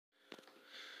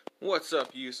What's up,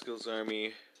 U-Skillz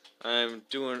Army? I'm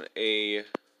doing a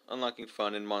unlocking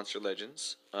fun in Monster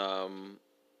Legends. I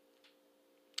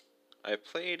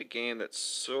played a game that's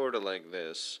sort of like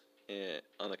this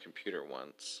on the computer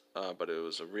once, but it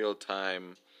was a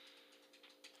real-time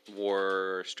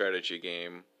war strategy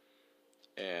game,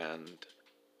 and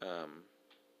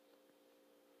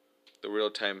the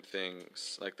real-time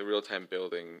things, like the real-time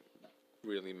building,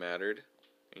 really mattered,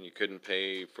 and you couldn't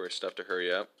pay for stuff to hurry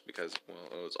up because, well,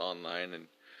 it was online and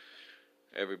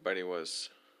everybody was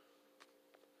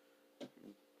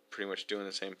pretty much doing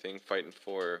the same thing, fighting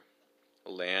for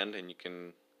land, and you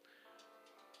can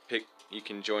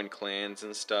join clans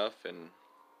and stuff and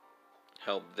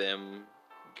help them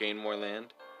gain more land.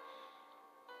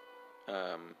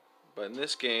 But in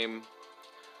this game,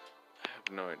 I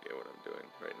have no idea what I'm doing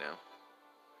right now.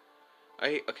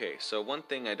 Okay, so one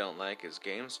thing I don't like is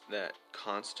games that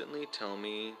constantly tell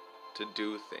me to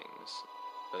do things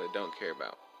that I don't care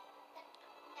about.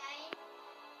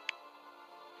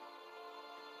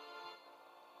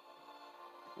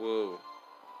 Whoa.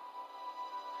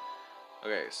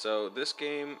 Okay, so this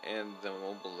game and the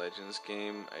Mobile Legends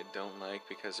game I don't like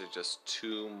because there's just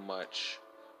too much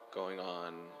going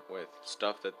on with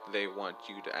stuff that they want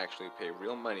you to actually pay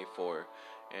real money for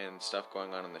and stuff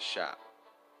going on in the shop.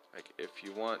 Like, if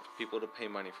you want people to pay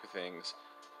money for things,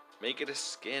 make it a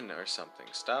skin or something.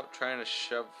 Stop trying to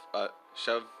shove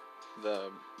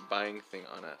the buying thing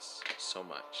on us so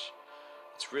much.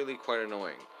 It's really quite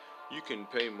annoying. You can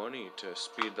pay money to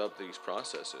speed up these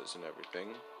processes and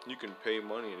everything. You can pay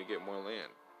money to get more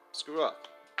land. Screw up.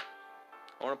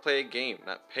 I want to play a game,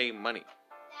 not pay money.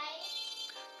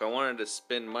 If I wanted to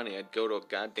spend money, I'd go to a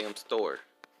goddamn store.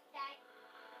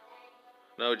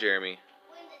 No, Jeremy.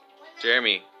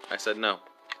 Jeremy, I said no.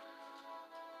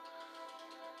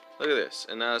 Look at this,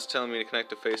 and now it's telling me to connect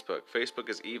to Facebook. Facebook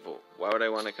is evil. Why would I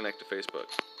want to connect to Facebook?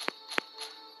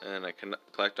 And I can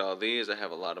collect all these. I have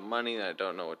a lot of money that I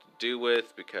don't know what to do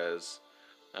with because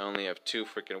I only have 2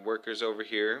 freaking workers over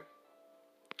here.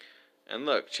 And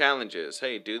look, challenges.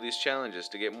 Hey, do these challenges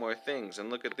to get more things. And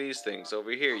look at these things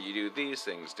over here. You do these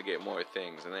things to get more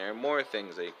things. And there are more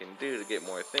things that you can do to get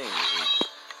more things. And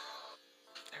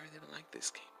I really don't like this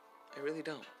game. I really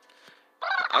don't.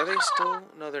 Are they still?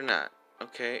 No, they're not.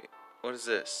 Okay, what is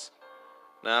this?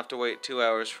 Now I have to wait 2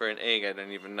 hours for an egg I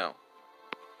didn't even know.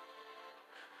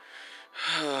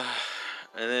 And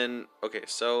then, okay,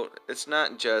 so it's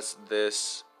not just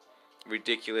this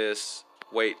ridiculous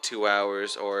wait 2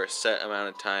 hours or set amount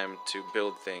of time to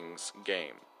build things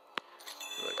game.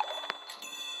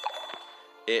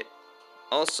 It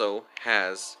also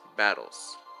has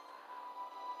battles.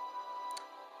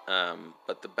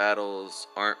 But the battles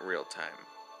aren't real time.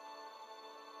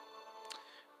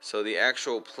 So the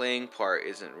actual playing part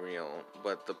isn't real,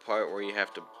 but the part where you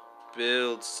have to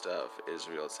build stuff is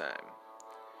real time.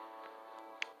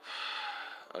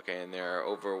 Okay, and there are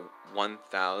over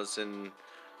 1,000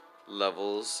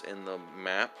 levels in the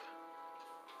map.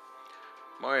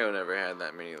 Mario never had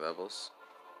that many levels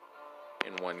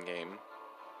in one game.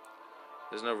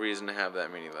 There's no reason to have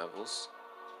that many levels.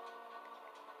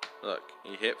 Look,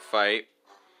 you hit fight,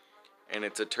 and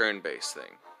it's a turn-based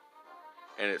thing.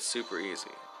 And it's super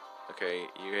easy. Okay,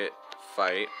 you hit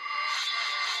fight.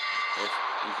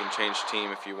 You can change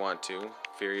team if you want to.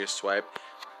 Furious swipe.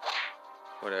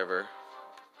 Whatever.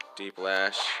 Deep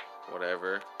lash.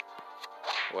 Whatever.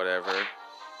 Whatever.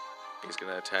 He's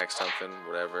gonna attack something.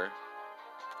 Whatever.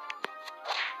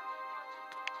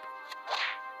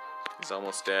 He's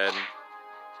almost dead.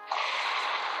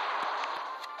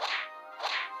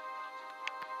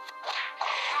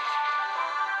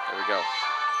 There we go.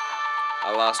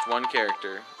 I lost one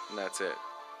character, and that's it.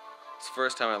 It's the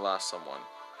first time I lost someone.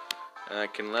 And I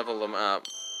can level them up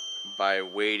by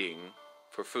waiting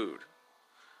for food.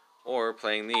 Or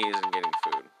playing these and getting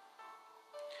food.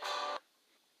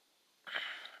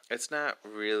 It's not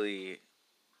really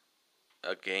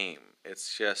a game.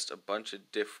 It's just a bunch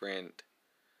of different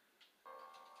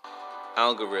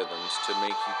algorithms to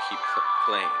make you keep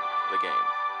playing the game.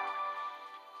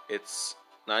 It's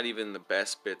not even the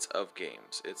best bits of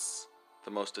games. It's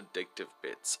the most addictive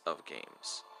bits of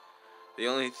games. The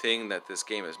only thing that this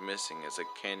game is missing is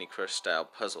a Candy Crush style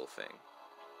puzzle thing.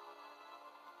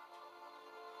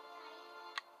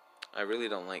 I really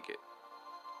don't like it.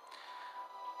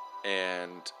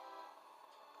 And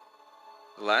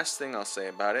the last thing I'll say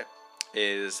about it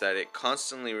is that it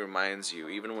constantly reminds you,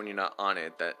 even when you're not on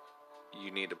it, that you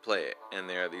need to play it. And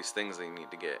there are these things that you need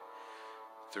to get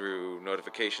through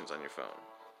notifications on your phone.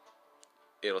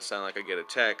 It'll sound like I get a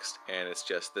text, and it's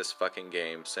just this fucking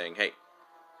game saying, hey,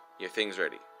 your thing's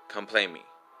ready. Come play me.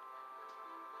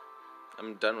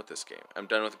 I'm done with this game. I'm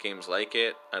done with games like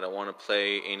it. I don't want to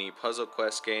play any Puzzle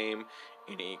Quest game,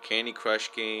 any Candy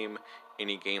Crush game,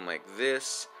 any game like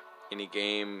this, any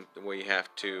game where you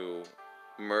have to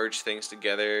merge things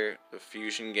together, the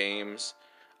fusion games.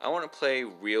 I want to play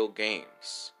real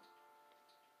games.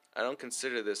 I don't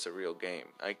consider this a real game.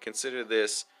 I consider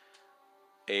this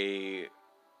a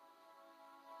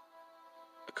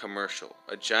commercial,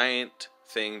 a giant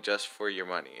thing just for your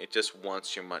money. It just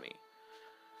wants your money.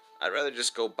 I'd rather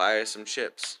just go buy some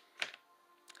chips.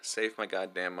 Save my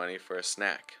goddamn money for a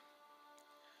snack.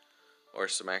 Or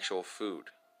some actual food.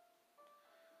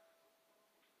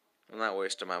 I'm not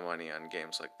wasting my money on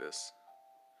games like this.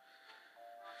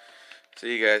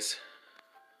 See you guys.